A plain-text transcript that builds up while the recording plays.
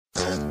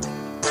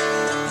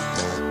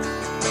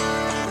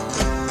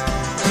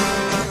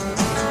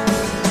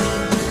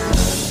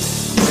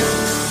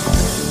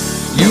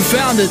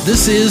found it.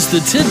 This is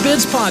the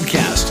Tidbits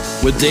Podcast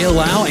with Dale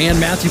Lau and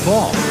Matthew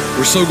Paul.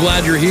 We're so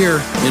glad you're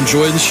here.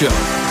 Enjoy the show.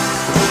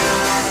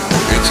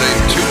 It's a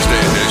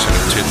Tuesday edition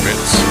of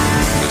Tidbits.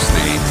 It's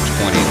the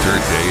 23rd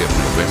day of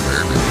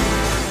November.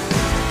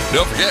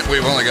 Don't forget,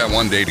 we've only got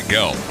one day to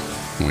go.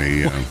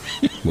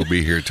 We'll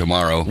be here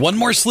tomorrow. One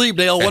more sleep,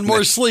 Dale. One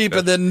more sleep,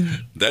 and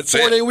then that's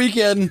 4-day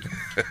weekend.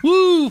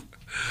 Woo!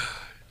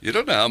 You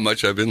don't know how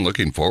much I've been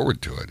looking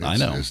forward to it. It's I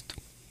know. Just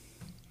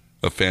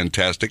a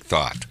fantastic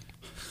thought.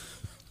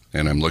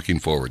 And I'm looking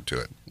forward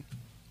to it.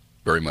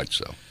 Very much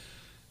so.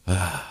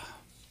 How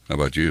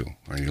about you?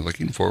 Are you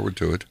looking forward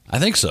to it? I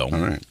think so. All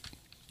right.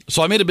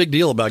 So I made a big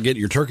deal about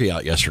getting your turkey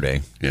out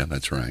yesterday. Yeah,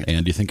 that's right.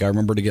 And do you think I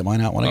remember to get mine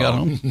out when I got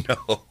home?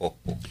 No.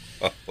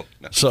 No.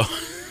 So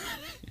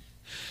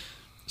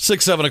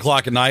 6, 7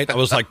 o'clock at night, I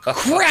was like,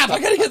 crap, I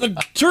got to get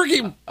the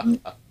turkey.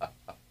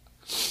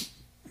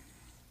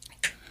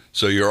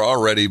 So you're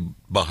already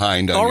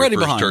behind on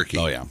your first turkey.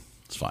 Oh, yeah.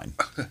 It's fine.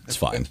 It's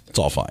fine. It's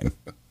all fine.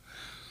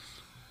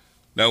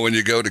 Now, when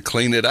you go to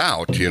clean it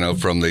out,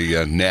 from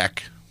the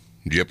neck,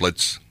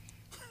 giblets,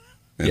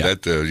 and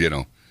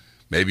that,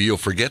 maybe you'll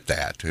forget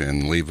that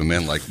and leave them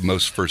in like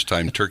most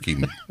first-time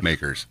turkey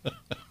makers.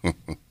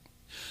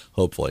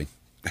 Hopefully.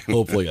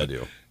 Hopefully I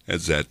do.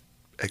 Has that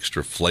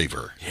extra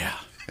flavor. Yeah.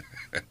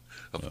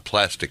 Of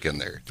plastic in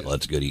there. Well,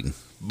 that's good eating.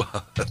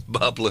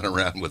 Bubbling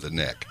around with the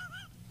neck.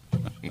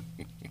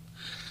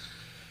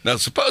 Now,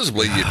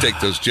 supposedly you take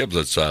those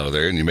giblets out of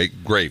there and you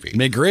make gravy.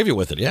 Make gravy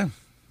with it, yeah.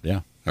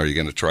 Yeah. Are you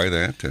going to try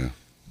that?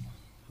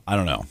 I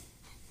don't know.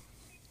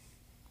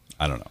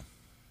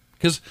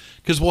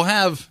 Because we'll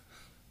have,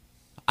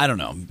 I don't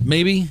know,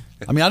 maybe.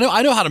 I mean, I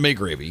know how to make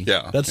gravy.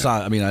 Yeah. That's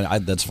not, I mean,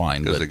 that's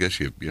fine. Because I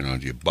guess you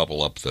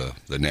bubble up the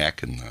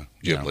neck and the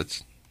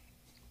giblets.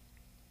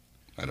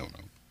 Yeah. I don't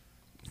know.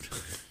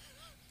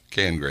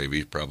 Canned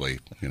gravy, probably,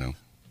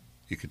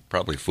 you could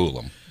probably fool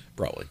them.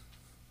 Probably.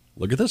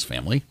 Look at this,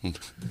 family.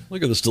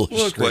 Look at this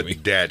delicious gravy. Look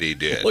what Daddy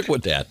did. Look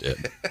what Dad did.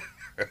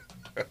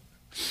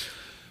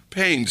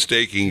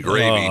 Painstaking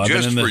gravy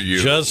just for you.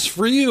 Just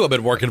for you. I've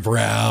been working for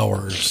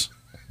hours.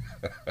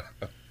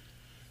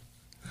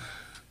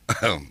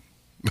 The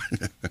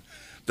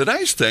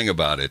nice thing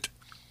about it,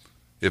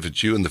 if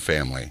it's you and the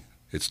family,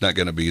 it's not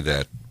going to be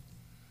that.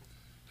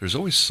 There's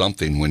always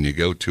something when you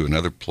go to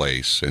another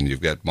place and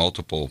you've got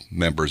multiple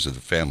members of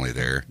the family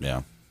there.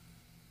 Yeah.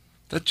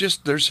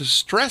 There's a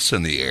stress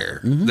in the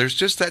air. Mm-hmm. There's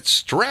just that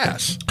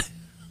stress.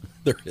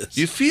 There is.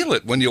 You feel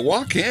it when you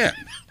walk in.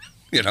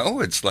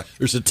 It's like.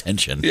 There's a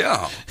tension.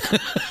 Yeah.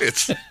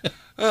 It's,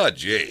 oh,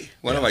 gee,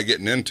 what am I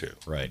getting into?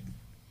 Right.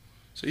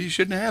 So you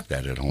shouldn't have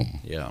that at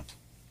home. Yeah.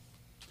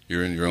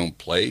 You're in your own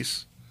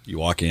place. You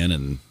walk in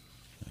and,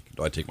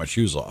 do I take my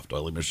shoes off? Do I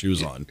leave my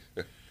shoes on?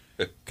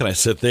 Can I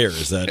sit there?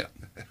 Is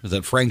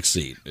that Frank's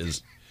seat?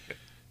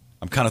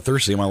 I'm kind of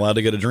thirsty. Am I allowed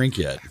to get a drink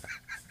yet?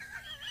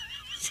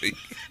 See,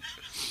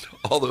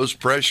 all those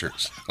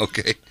pressures,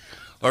 okay,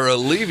 are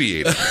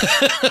alleviated.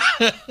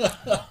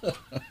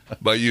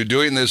 By you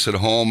doing this at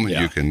home,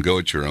 you can go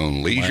at your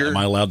own leisure. Am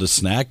I allowed to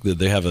snack?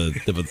 They have a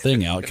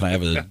thing out. Can I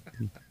have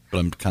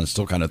but I'm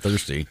still kind of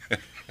thirsty.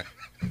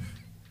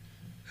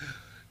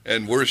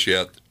 And worse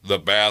yet, the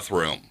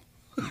bathroom.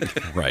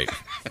 Right.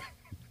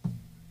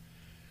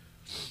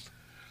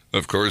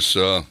 Of course,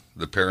 the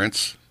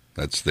parents,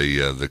 that's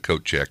the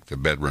coat check, the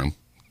bedroom.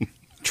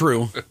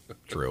 True.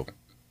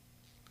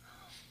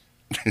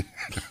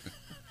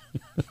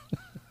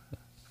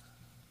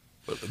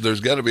 But there's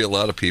got to be a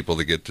lot of people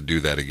that get to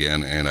do that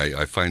again, and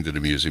I find it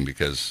amusing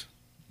because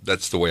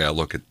that's the way I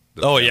look at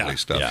the family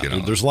stuff. Yeah.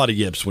 There's a lot of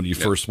yips when you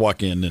first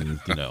walk in and,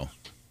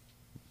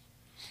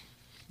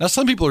 Now,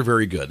 some people are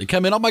very good. They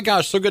come in, oh, my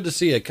gosh, so good to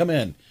see you. Come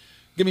in.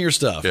 Give me your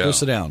stuff. Yeah. Go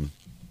sit down.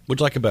 Would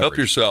you like a beverage? Help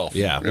yourself.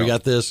 Yeah, we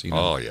got this.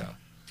 Oh, yeah.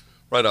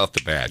 Right off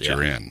the bat,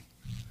 you're in.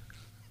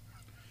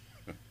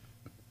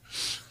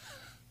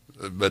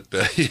 But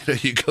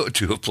you go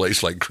to a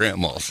place like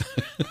Grandma's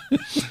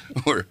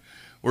where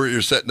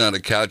you're sitting on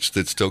a couch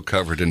that's still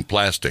covered in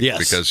plastic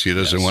because she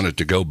doesn't want it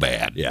to go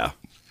bad. Yeah.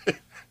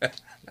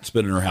 It's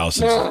been in her house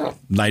since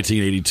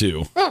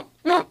 1982.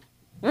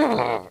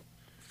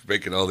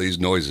 Making all these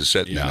noises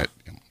sitting in it.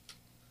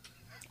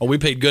 Oh, we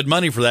paid good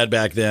money for that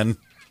back then.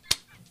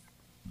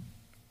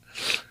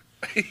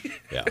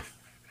 Yeah.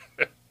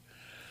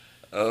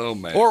 Oh,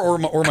 man.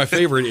 Or my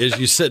favorite is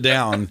you sit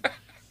down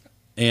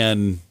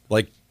and,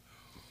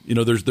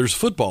 there's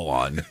football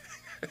on,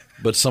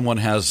 but someone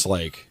has,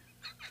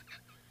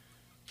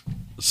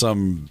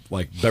 some,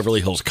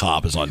 Beverly Hills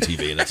Cop is on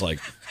TV, and it's like,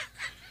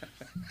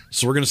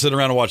 so we're going to sit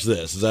around and watch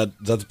this. Is that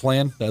the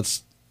plan?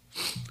 That's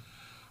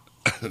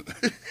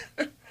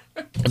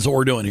what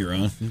we're doing here,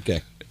 huh?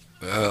 Okay.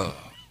 Oh,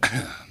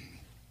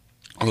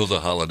 the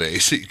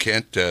holidays, you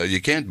can't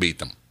beat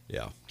them.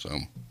 Yeah. So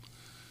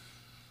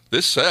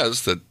this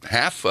says that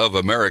half of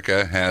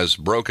America has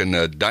broken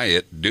a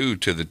diet due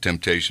to the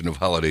temptation of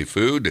holiday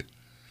food.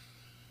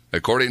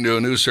 According to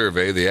a new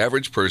survey, the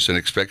average person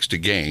expects to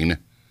gain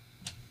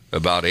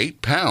about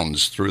 8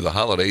 pounds through the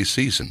holiday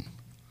season.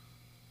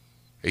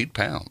 8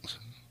 pounds.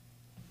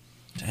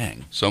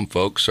 Dang. Some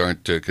folks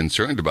aren't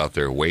concerned about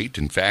their weight.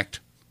 In fact,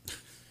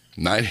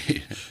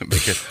 90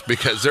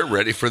 because they're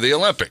ready for the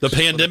Olympics. The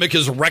pandemic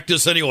has wrecked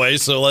us anyway,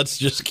 so let's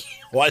just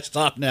why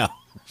stop now?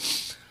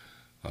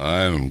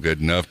 I'm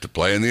good enough to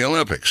play in the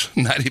Olympics.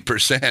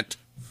 90%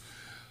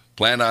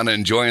 plan on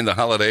enjoying the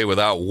holiday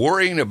without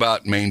worrying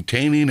about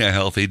maintaining a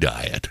healthy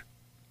diet.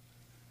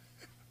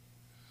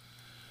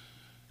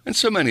 And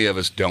so many of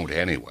us don't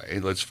anyway,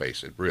 let's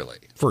face it, really.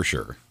 For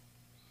sure.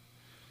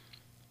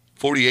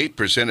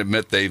 48%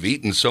 admit they've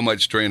eaten so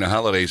much during the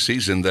holiday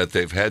season that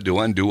they've had to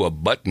undo a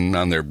button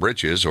on their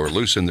britches or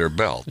loosen their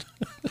belt.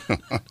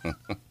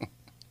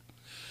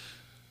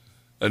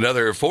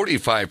 Another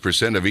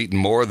 45% have eaten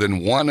more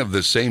than one of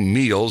the same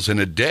meals in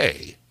a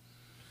day,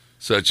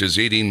 such as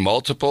eating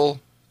multiple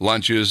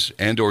lunches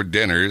and or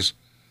dinners.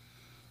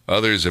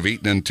 Others have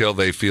eaten until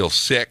they feel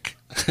sick,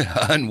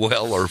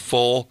 unwell, or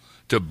full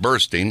to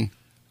bursting,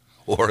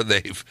 or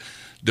they've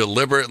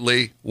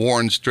deliberately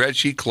worn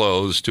stretchy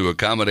clothes to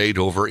accommodate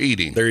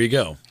overeating. There you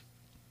go.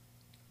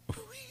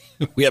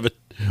 We have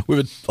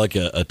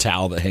a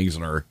towel that hangs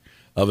in our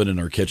oven in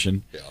our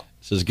kitchen. Yeah. It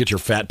says, "Get your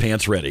fat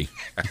pants ready."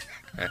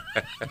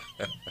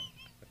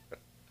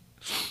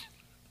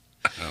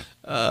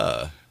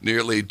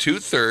 Nearly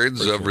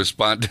 2/3 of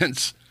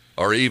respondents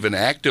are even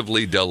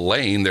actively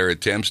delaying their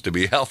attempts to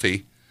be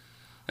healthy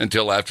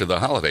until after the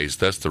holidays.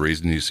 That's the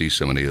reason you see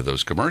so many of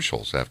those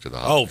commercials after the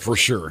holidays. Oh, for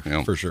sure.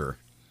 Yeah. For sure.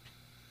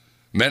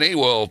 Many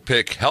will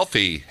pick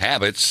healthy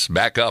habits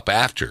back up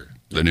after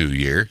the new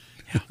year.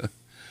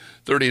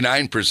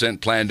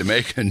 39% plan to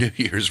make a New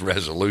Year's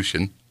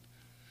resolution,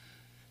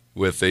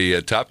 with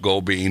the top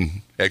goal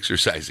being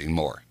exercising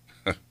more.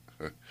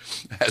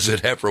 Has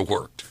it ever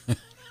worked?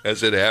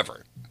 Has it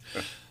ever?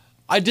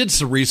 I did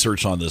some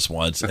research on this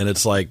once, and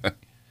it's like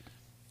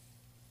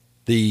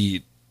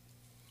the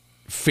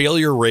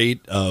failure rate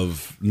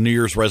of New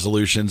Year's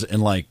resolutions in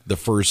like the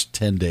first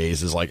 10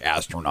 days is like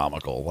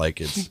astronomical.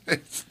 Like It's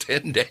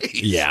 10 days.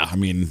 Yeah, I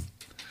mean,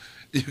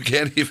 You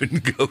can't even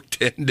go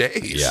 10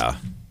 days. Yeah.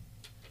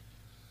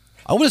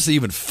 I want to say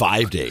even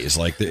 5 days.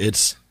 Like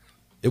it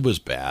was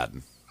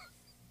bad.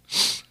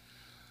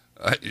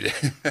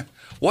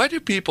 Why do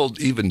people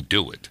even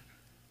do it?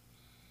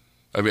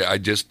 I mean, I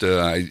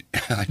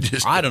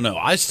don't know.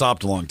 I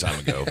stopped a long time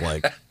ago.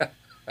 Like,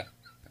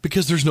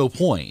 because there's no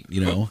point,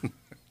 you know?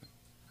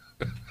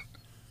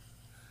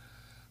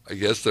 I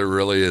guess there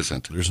really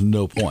isn't. There's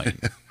no point.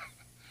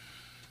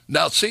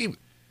 Now, see,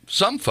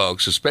 some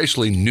folks,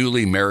 especially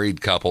newly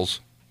married couples,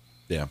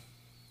 Yeah.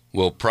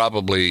 will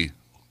probably,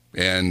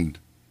 and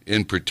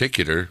in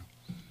particular,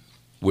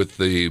 with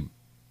the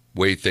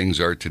way things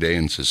are today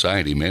in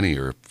society, many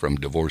are from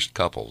divorced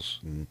couples.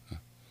 Mm.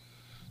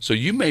 So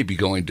you may be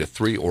going to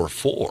 3 or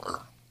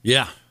 4.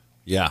 Yeah.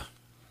 Yeah.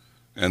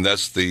 And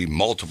that's the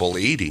multiple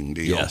eating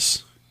deal.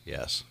 Yes.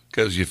 Yes.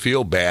 Because you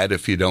feel bad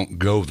if you don't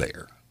go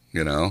there,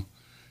 you know?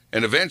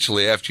 And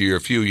eventually, after you're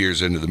a few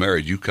years into the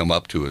marriage, you come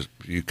to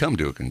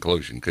a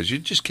conclusion because you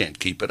just can't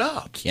keep it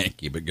up. Can't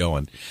keep it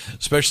going,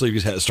 especially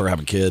if you start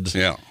having kids.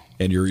 Yeah,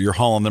 and you're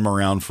hauling them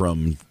around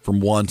from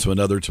one to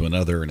another,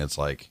 and it's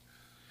like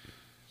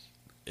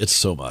it's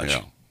so much.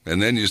 Yeah,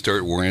 and then you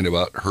start worrying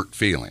about hurt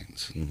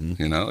feelings.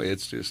 Mm-hmm. You know,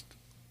 it's just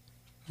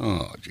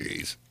oh,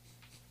 geez.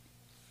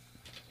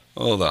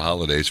 Oh, the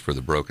holidays for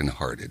the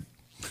brokenhearted.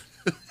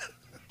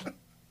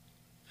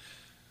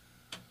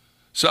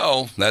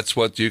 So that's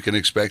what you can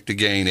expect to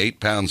gain 8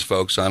 pounds,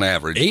 folks, on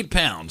average. 8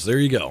 pounds. There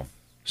you go.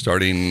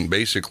 Starting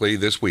basically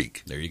this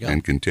week. There you go.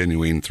 And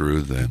continuing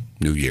through the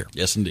new year.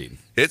 Yes, indeed.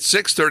 It's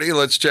 6:30.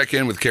 Let's check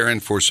in with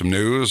Karen for some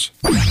news.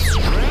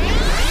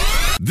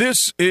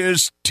 This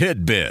is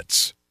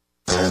Tidbits.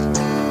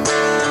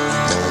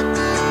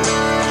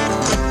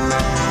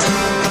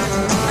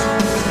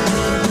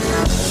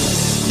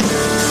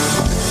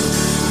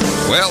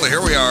 Well,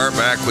 here we are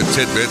back with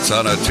Tidbits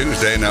on a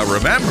Tuesday. Now,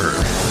 remember,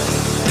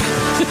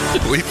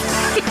 we've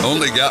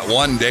only got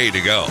one day to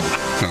go.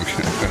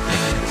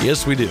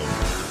 Yes, we do.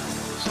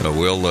 So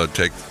we'll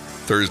take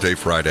Thursday,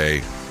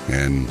 Friday,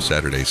 and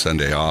Saturday,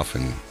 Sunday off,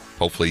 and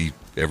hopefully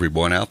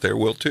everyone out there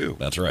will too.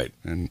 That's right.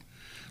 And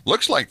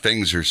looks like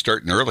things are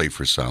starting early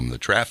for some. The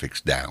traffic's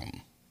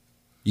down.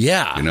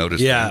 Yeah. You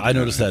noticed Yeah, that? I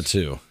noticed that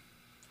too.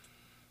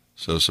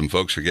 So some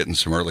folks are getting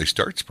some early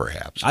starts,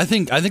 perhaps. I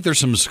think there's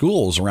some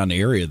schools around the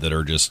area that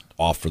are just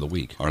off for the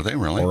week. Are they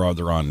really? Or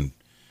they're on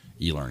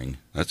e-learning.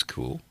 That's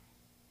cool.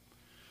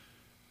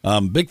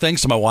 Big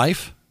thanks to my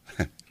wife.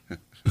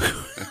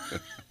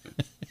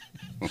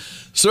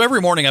 So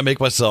every morning I make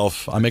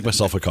myself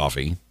a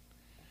coffee,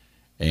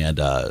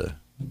 and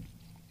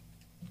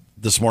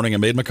this morning I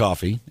made my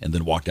coffee and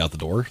then walked out the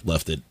door,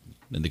 left it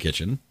in the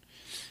kitchen,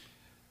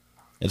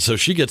 and so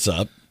she gets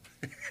up,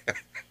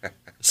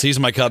 sees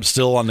my cup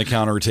still on the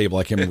counter table.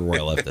 I can't remember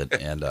where I left it,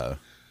 and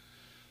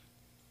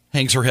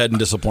hangs her head in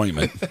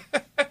disappointment.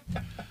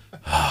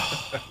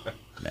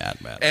 Mad.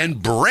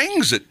 And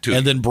brings it to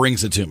and then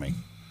brings it to me.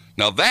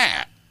 Now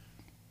that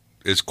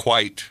is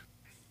quite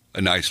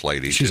a nice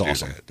lady. She's to do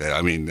awesome. that.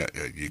 I mean,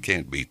 you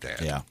can't beat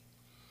that. Yeah.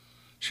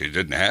 She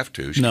didn't have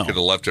to. She No. could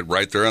have left it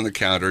right there on the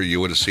counter.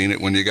 You would have seen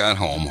it when you got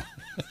home.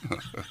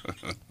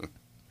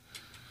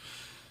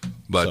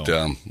 But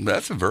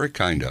that's a very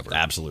kind of her.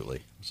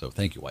 Absolutely. So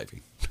thank you,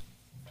 wifey.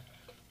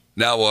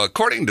 Now,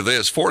 according to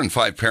this, 4 in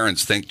 5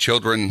 parents think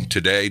children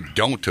today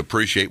don't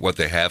appreciate what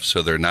they have,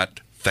 so they're not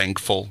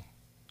thankful.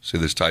 See,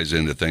 this ties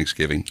into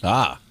Thanksgiving.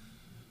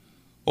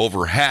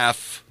 Over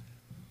half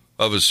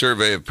of a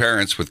survey of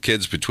parents with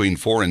kids between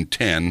 4 and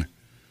 10,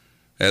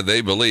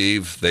 they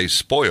believe they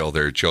spoil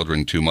their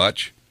children too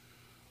much.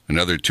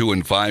 Another 2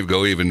 in 5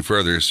 go even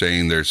further,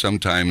 saying they're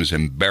sometimes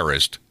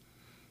embarrassed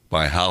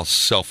by how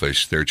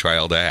selfish their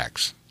child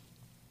acts.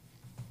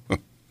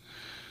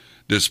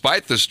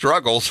 Despite the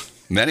struggles,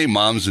 many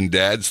moms and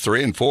dads,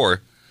 3 and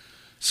 4,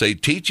 say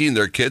teaching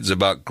their kids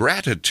about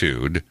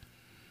gratitude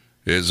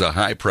is a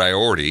high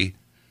priority.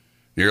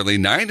 Nearly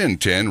 9 in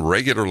 10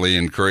 regularly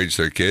encourage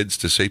their kids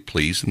to say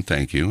please and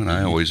thank you, and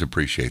I always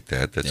appreciate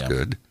that. That's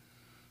good.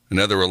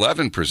 Another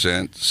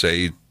 11%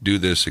 say do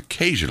this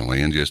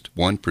occasionally, and just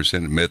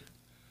 1% admit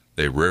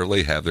they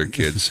rarely have their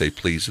kids say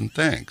please and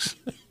thanks.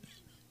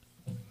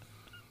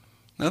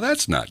 Now,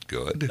 that's not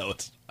good. No,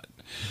 it's not.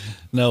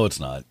 No, it's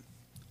not.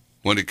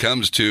 When it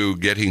comes to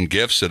getting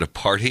gifts at a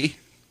party,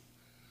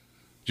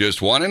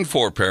 just 1 in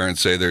 4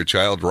 parents say their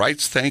child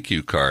writes thank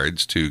you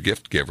cards to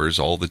gift givers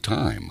all the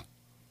time.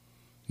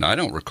 Now, I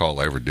don't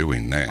recall ever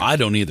doing that. I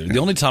don't either. The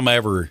only time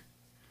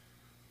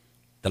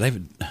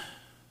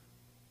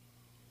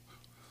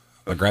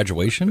a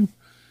graduation?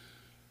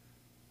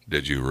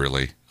 Did you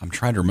really? I'm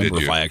trying to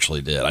remember if I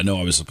actually did. I know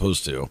I was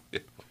supposed to.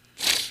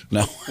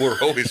 No. We're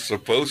always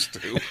supposed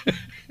to.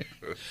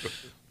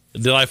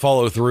 Did I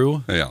follow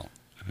through? Yeah.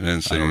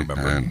 And I don't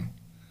remember.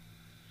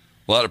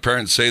 A lot of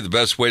parents say the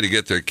best way to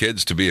get their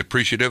kids to be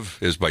appreciative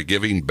is by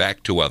giving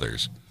back to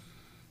others.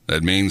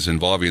 That means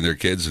involving their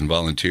kids in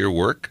volunteer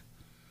work,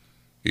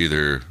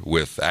 either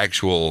with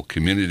actual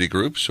community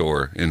groups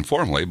or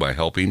informally by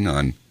helping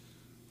on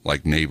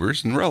like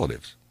neighbors and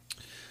relatives.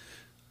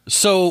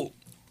 So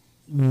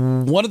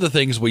one of the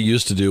things we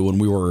used to do when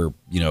we were,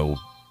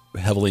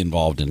 heavily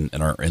involved in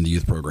the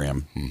youth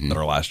program at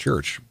our last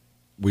church,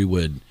 we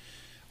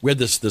had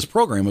this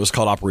program. It was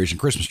called Operation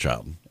Christmas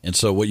Child. And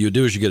so what you would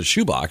do is you get a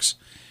shoebox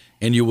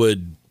and you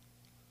would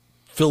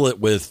fill it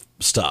with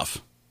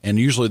stuff. And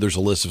usually there's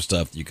a list of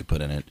stuff that you could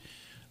put in it.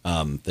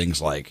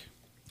 Things like,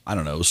 I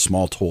don't know,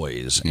 small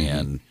toys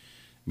and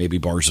maybe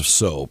bars of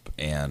soap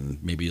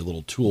and maybe a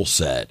little tool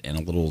set and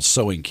a little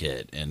sewing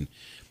kit and,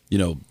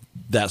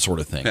 that sort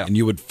of thing. Yeah. And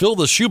you would fill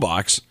the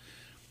shoebox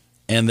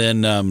and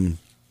then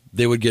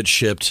they would get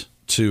shipped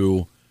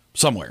to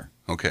somewhere.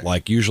 Okay.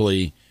 Like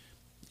usually,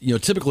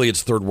 typically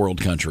it's third world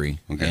country.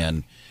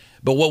 Okay.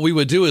 But what we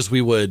would do is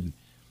we would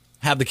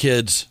have the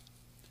kids,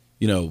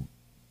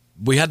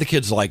 we had the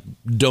kids like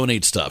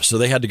donate stuff. So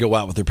they had to go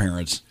out with their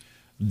parents,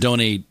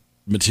 donate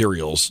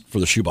materials for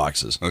the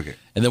shoeboxes. Okay.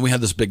 And then we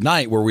had this big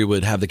night where we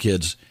would have the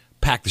kids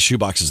pack the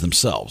shoeboxes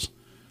themselves.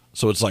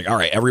 So it's like, all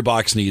right, every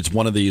box needs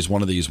one of these,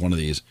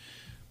 that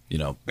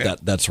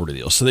sort of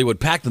deal. So they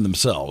would pack them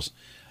themselves.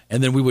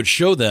 And then we would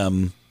show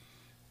them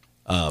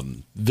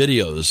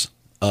videos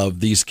of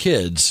these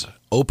kids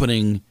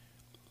opening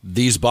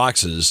these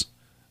boxes,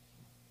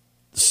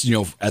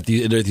 at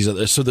these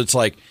other. So that's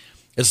like,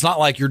 it's not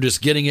like you're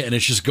just getting it and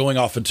it's just going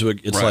off into it.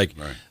 It's right.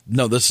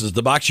 No, this is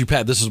the box you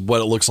pack. This is what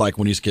it looks like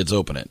when these kids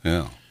open it.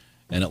 Yeah.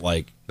 And it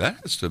that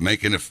has to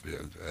make an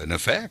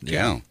effect.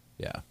 Yeah.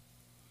 Yeah.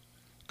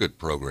 Good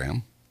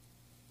program.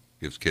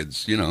 Gives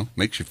kids,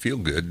 makes you feel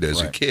good as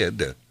a kid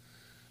to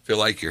feel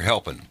like you're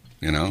helping,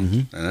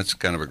 and that's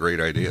kind of a great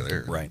idea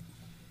there. Right.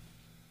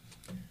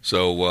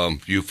 So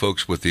you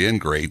folks with the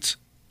ingrates,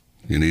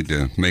 you need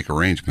to make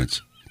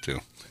arrangements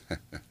too.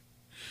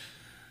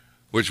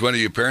 Which one of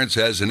your parents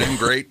has an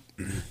ingrate?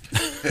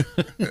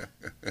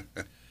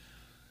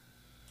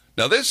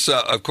 Now this,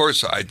 of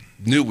course, I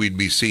knew we'd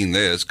be seeing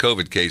this.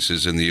 COVID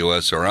cases in the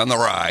U.S. are on the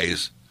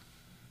rise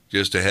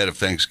just ahead of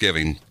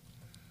Thanksgiving.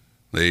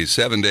 The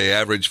 7-day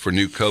average for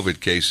new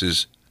COVID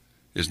cases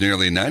is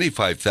nearly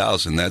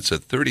 95,000. That's a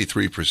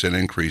 33%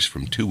 increase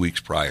from 2 weeks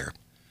prior.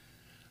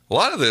 A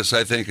lot of this,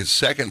 I think, is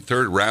second,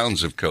 third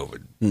rounds of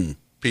COVID.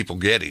 People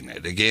getting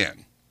it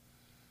again.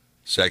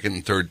 Second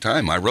and third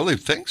time. I really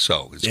think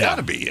so. It's got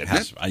to be,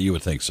 isn't it? You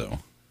would think so.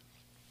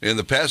 In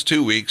the past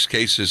 2 weeks,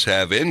 cases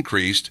have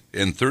increased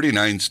in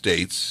 39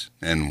 states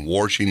and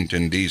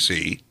Washington,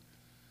 D.C.,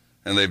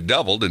 and they've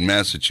doubled in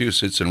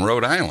Massachusetts and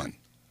Rhode Island.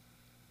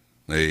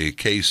 The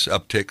case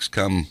upticks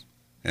come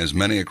as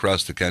many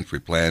across the country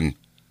plan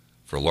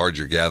for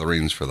larger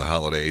gatherings for the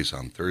holidays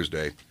on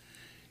Thursday.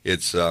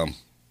 It's, I'm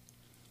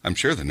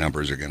sure the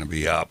numbers are going to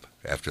be up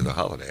after the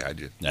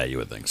holiday. Yeah, you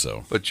would think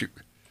so. But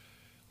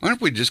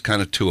aren't we just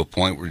kind of to a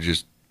point where you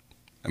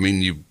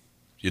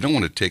don't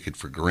want to take it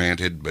for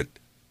granted, but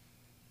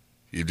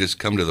you just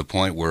come to the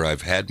point where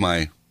I've had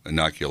my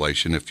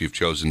inoculation if you've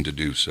chosen to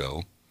do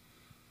so,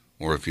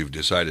 or if you've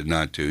decided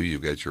not to,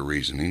 you've got your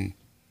reasoning.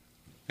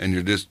 And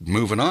you're just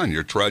moving on.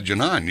 You're trudging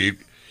on. You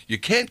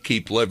can't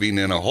keep living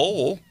in a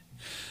hole.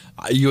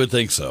 You would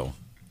think so.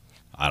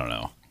 I don't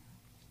know.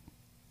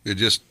 It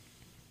just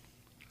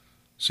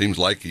seems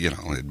like,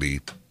 it'd be.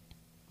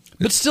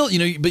 But still,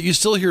 but you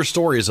still hear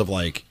stories of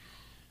like,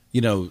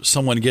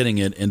 someone getting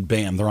it and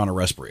bam, they're on a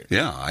respirator.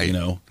 Yeah, I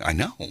know.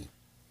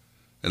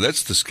 And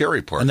that's the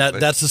scary part. And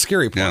that's the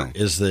scary part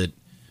is that,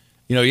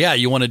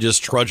 you want to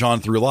just trudge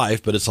on through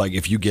life, but it's like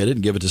if you get it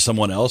and give it to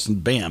someone else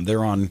and bam,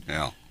 they're on,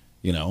 I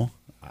don't know.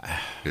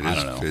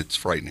 It's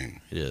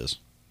frightening. It is.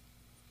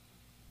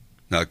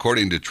 Now,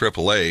 according to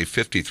AAA,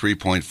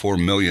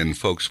 53.4 million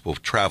folks will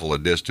travel a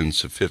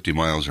distance of 50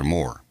 miles or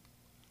more.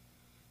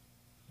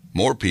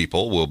 More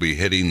people will be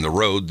hitting the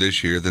road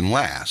this year than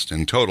last.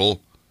 In total,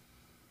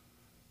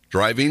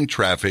 driving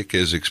traffic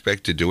is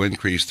expected to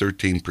increase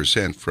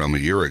 13% from a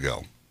year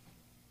ago.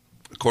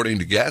 According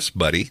to Gas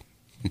Buddy,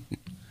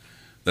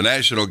 the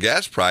national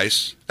gas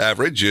price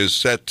average is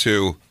set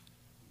to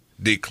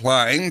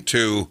decline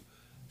to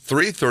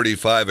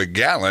 $3.35 a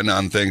gallon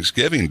on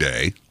Thanksgiving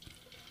Day.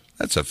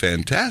 That's a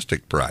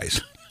fantastic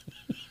price.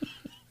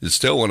 It's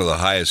still one of the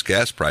highest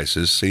gas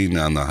prices seen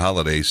on the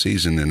holiday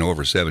season in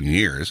over 7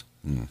 years.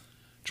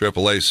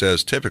 AAA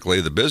says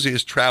typically the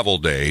busiest travel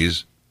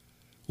days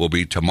will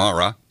be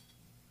tomorrow,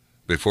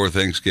 before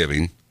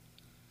Thanksgiving,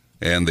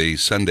 and the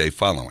Sunday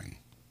following.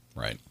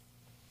 Right.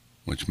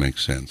 Which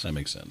makes sense. That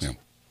makes sense. Yeah.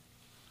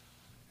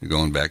 You're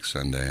going back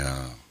Sunday.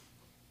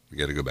 You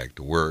got to go back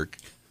to work.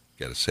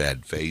 Got a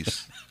sad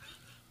face.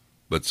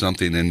 But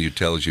something in you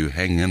tells you,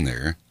 hang in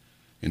there.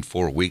 In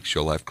 4 weeks,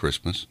 you'll have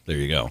Christmas. There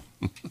you go.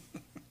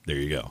 There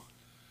you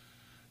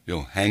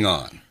go. Hang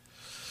on.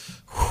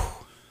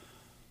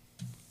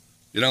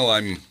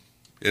 I'm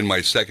in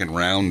my second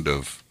round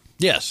of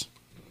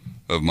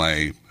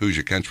my Who's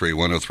Your Country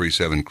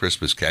 1037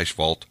 Christmas Cash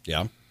Vault.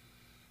 Yeah.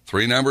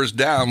 3 numbers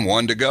down,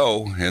 1 to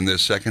go in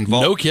this second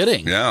vault. No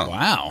kidding. Yeah.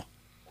 Wow.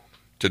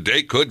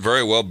 Today could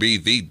very well be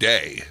the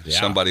day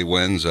somebody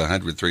wins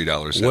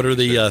 $103. What are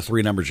the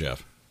 3 numbers,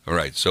 Jeff? All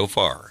right, so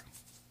far,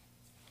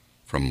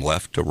 from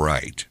left to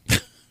right,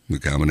 the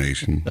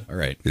combination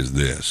is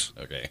this.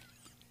 Okay.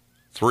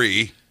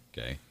 3.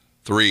 Okay.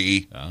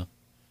 3.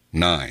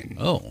 9.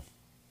 Oh.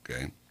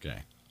 Okay.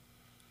 Okay.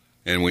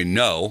 And we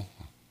know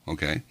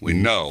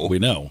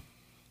the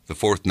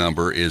fourth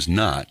number is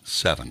not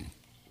 7.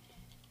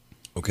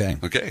 Okay.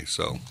 Okay,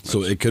 so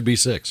it could be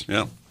 6.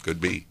 Yeah,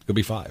 could be. Could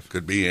be 5.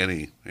 Could be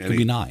any. Could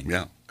be 9.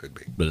 Yeah, could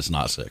be. But it's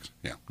not 6.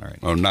 Yeah. All right.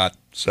 Oh, not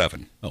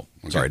 7. Oh,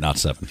 sorry, not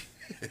 7.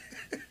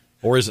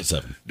 Or is it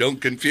 7? Don't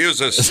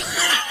confuse us.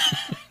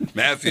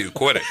 Matthew,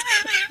 quit it.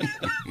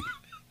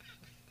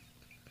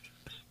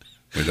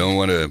 We don't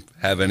want to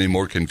have any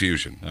more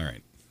confusion. All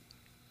right.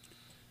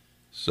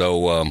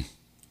 So,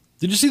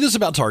 did you see this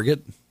about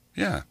Target?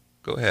 Yeah,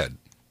 go ahead.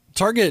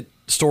 Target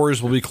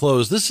stores will be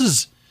closed.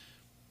 Isn't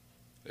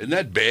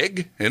that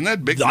big? Isn't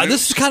that big?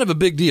 This is kind of a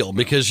big deal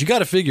because you got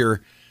to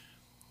figure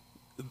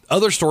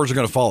other stores are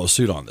going to follow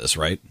suit on this,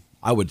 right?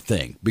 I would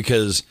think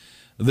because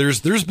there's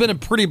been a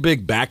pretty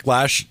big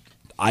backlash,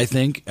 I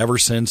think, ever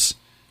since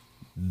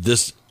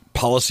this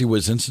policy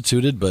was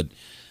instituted, but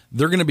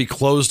they're going to be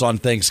closed on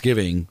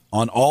Thanksgiving,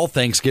 on all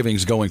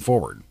Thanksgivings going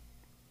forward.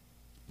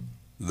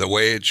 The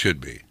way it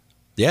should be.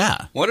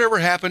 Yeah. Whatever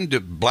happened to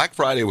Black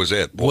Friday was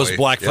it, boy. Was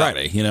Black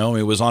Friday.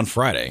 It was on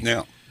Friday.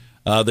 Yeah.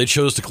 They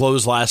chose to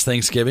close last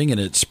Thanksgiving, and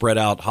it spread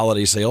out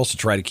holiday sales to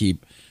try to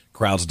keep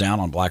crowds down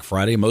on Black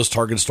Friday. Most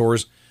Target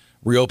stores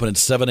reopen at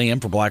 7 a.m.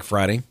 for Black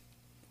Friday.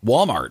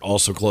 Walmart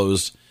also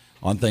closed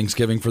on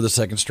Thanksgiving for the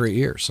second straight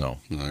year. So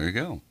there you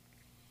go.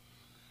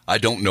 I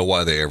don't know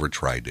why they ever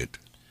tried it.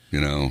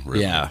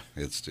 Really. Yeah.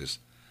 It's just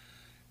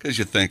because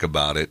you think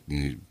about it.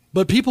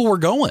 But people were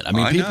going. I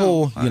mean,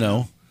 people,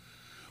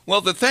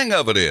 Well, the thing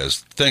of it is,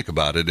 think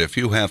about it. If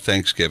you have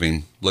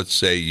Thanksgiving, let's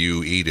say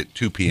you eat at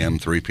 2 p.m.,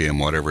 3 p.m.,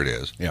 whatever it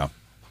is. Yeah.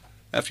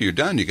 After you're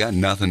done, you got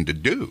nothing to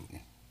do.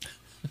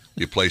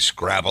 You play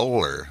Scrabble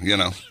or,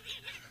 We're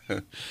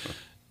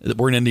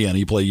in Indiana.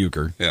 You play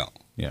euchre. Yeah.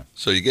 Yeah.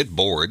 So you get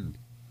bored.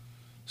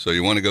 So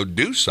you want to go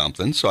do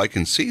something. So I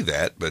can see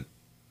that. But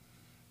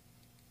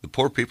the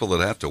poor people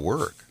that have to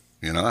work,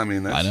 that's...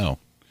 I know.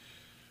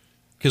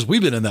 Because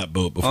we've been in that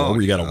boat before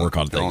where you got to work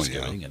on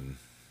Thanksgiving. And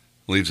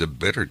leaves a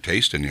bitter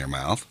taste in your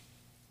mouth.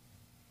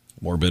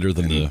 More bitter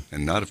than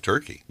and not of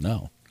turkey.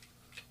 No.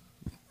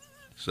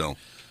 So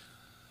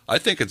I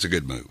think it's a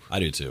good move. I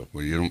do too.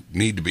 Well, you don't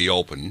need to be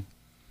open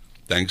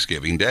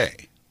Thanksgiving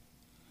Day.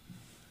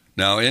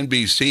 Now,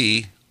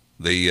 NBC,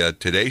 the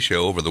Today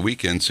Show over the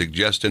weekend,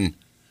 suggesting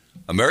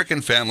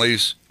American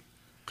families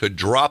could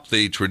drop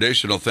the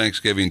traditional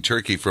Thanksgiving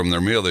turkey from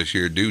their meal this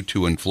year due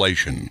to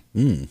inflation.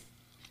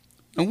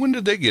 Now, when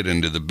did they get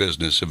into the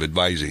business of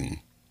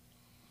advising?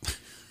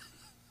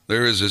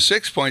 There is a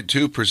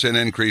 6.2%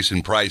 increase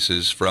in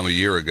prices from a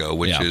year ago,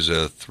 which is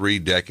a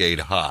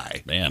 3-decade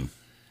high. Man.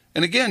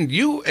 And again,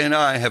 you and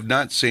I have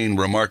not seen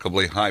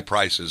remarkably high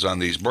prices on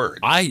these birds.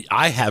 I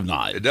have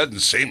not. It doesn't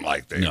seem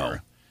like they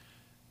are.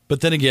 But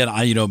then again,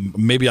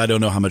 maybe I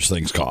don't know how much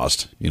things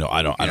cost.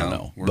 I don't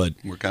know. But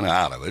we're kind of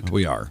out of it.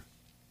 We are.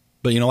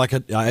 But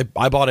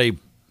I bought a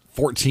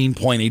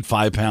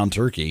 14.85 pound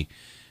turkey,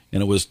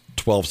 and it was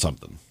 12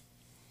 something.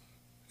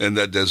 And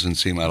that doesn't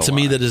seem out of To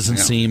line. me, that doesn't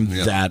Yeah, seem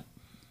yeah. that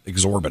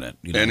exorbitant.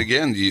 You know? And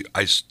again,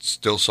 I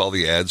still saw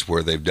the ads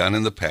where they've done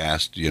in the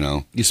past, you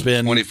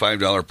spend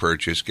 $25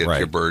 purchase, get Right.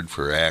 your bird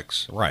for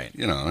X. Right.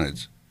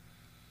 It's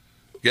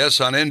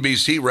guests on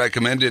NBC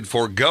recommended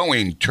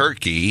foregoing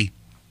turkey.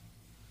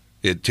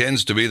 It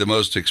tends to be the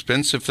most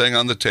expensive thing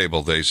on the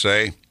table, they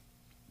say.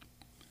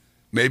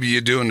 Maybe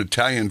you do an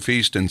Italian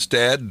feast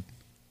instead.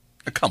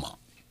 Come on.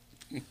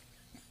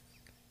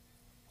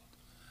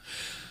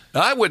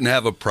 I wouldn't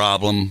have a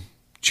problem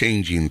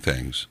changing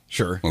things.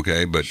 Sure.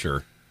 Okay, but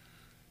Sure.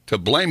 to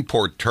blame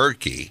poor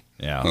turkey.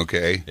 Yeah.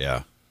 Okay.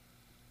 Yeah.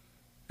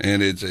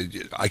 And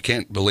I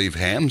can't believe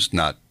ham's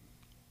not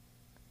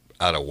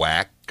out of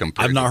whack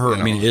compared. I've not to, heard.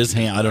 I mean, is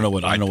ham? I don't know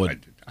what. I don't know what.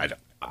 I don't.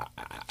 I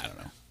don't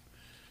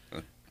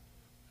know.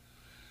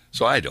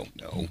 So I don't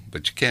know,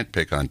 but you can't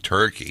pick on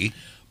turkey.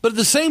 But at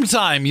the same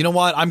time, you know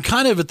what? I'm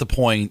kind of at the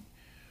point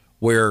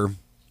where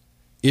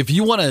if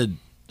you want to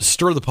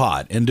stir the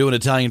pot and do an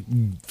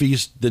Italian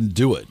feast, then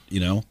do it.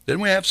 Didn't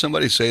we have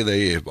somebody say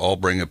they all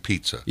bring a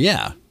pizza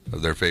Yeah.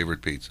 of their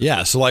favorite pizza?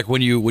 Yeah. So like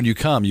when you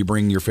come, you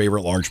bring your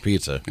favorite large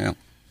pizza. Yeah.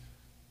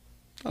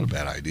 Not a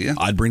bad idea.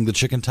 I'd bring the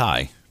chicken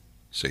thigh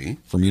See,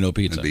 from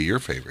Pizza, it'd be your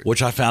favorite.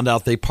 which I found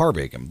out they par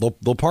bake them.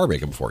 They'll par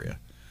bake them for you.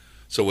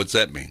 So what's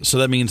that mean? So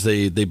that means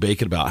they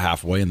bake it about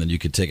halfway, and then you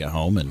could take it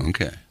home and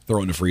Okay. throw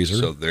it in the freezer.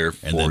 So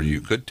therefore, and then- you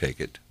could take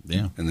it,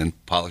 Yeah. and then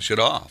polish it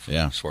off.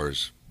 Yeah. As far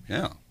as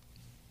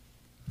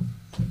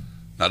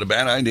not a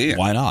bad idea.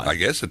 Why not? I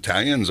guess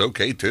Italian's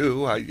okay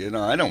too. I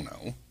don't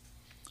know.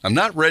 I'm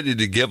not ready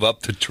to give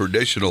up the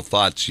traditional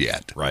thoughts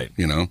yet. Right.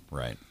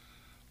 Right.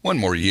 One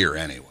more year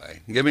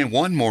anyway. Give me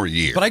one more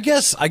year. But I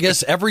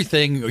guess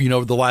everything,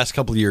 the last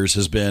couple of years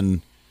has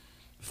been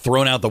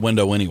thrown out the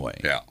window anyway.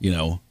 Yeah.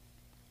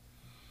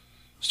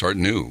 Start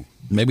new.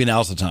 Maybe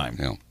now's the time.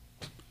 Yeah.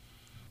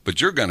 But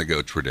you're going to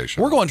go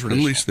traditional. We're going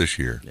traditional. At least this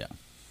year. Yeah.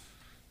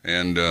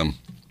 And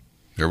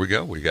there we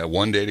go. We got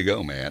one day to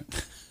go,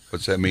 Matt.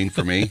 What's that mean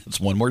for me? It's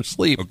one more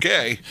sleep.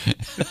 Okay.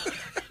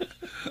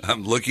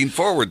 I'm looking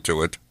forward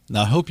to it.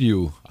 Now I hope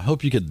you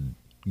could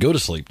go to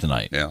sleep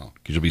tonight. Yeah.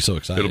 Because you'll be so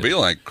excited. It'll be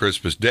like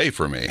Christmas Day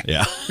for me.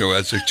 Yeah.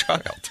 As a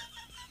child.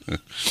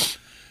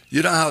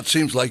 You know how it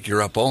seems like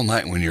you're up all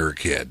night when you're a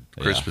kid,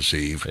 Christmas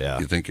Eve. Yeah.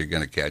 You think you're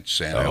going to catch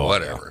Santa Oh, or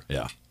whatever.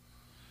 Yeah.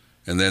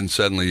 And then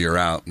suddenly you're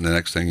out, and the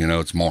next thing you know,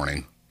 it's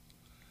morning.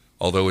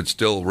 Although it's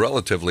still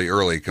relatively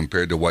early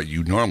compared to what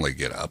you normally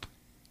get up.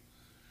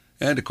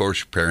 And, of course,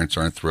 your parents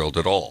aren't thrilled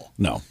at all.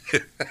 No.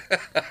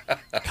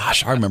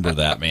 Gosh, I remember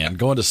that, man.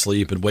 Going to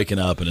sleep and waking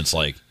up, and it's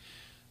like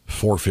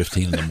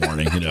 4:15 in the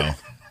morning,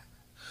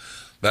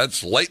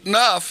 That's late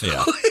enough.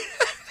 Yeah.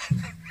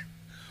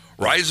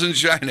 Rise and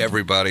shine,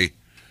 everybody.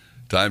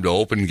 Time to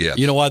open gifts.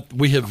 You know what?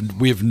 We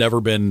have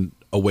never been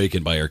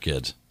awakened by our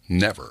kids.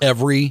 Never.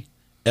 Every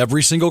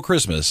single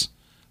Christmas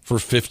for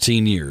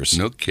 15 years.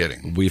 No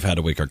kidding. We've had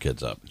to wake our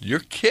kids up. You're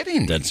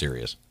kidding. Dead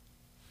serious.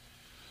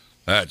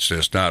 That's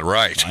just not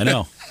right. I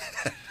know.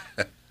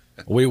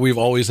 We've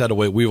always had to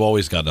wait. We've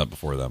always gotten up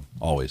before them.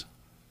 Always.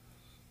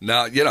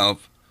 Now,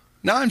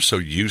 now I'm so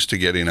used to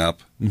getting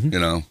up,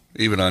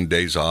 even on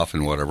days off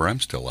and whatever, I'm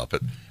still up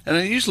at. And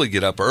I usually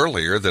get up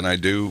earlier than I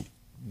do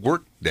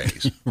work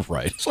days.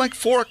 Right. It's like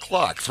 4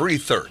 o'clock,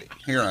 3:30.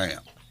 Here I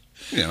am,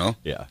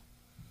 Yeah.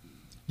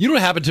 You know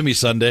what happened to me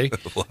Sunday?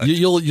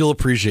 You'll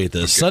appreciate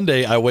this. Okay.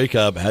 Sunday, I wake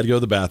up, I had to go to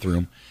the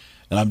bathroom,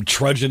 and I'm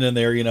trudging in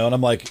there, and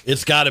I'm like,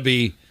 it's got to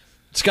be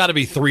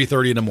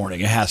 3:30 in the morning.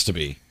 It has to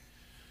be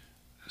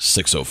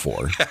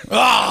 6:04.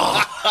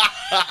 Oh!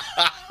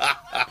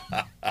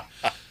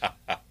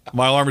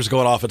 My alarm is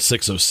going off at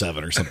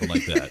 6:07 or something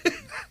like that.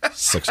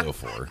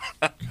 6:04.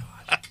 God.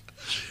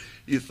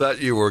 You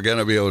thought you were going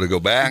to be able to go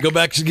back? Go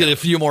back to get a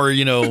few more,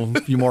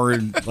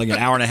 like an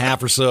hour and a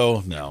half or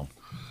so. No.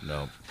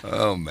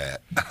 Oh,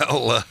 Matt.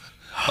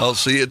 I'll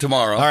see you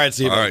tomorrow. All right,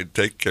 see you. All right,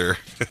 take care.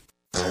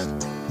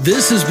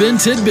 This has been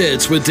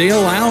Tidbits with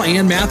Dale Lau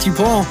and Matthew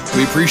Paul.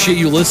 We appreciate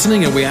you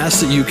listening, and we ask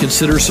that you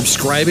consider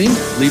subscribing,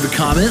 leave a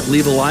comment,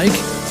 leave a like,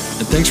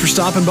 and thanks for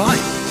stopping by.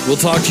 We'll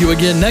talk to you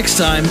again next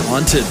time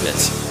on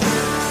Tidbits.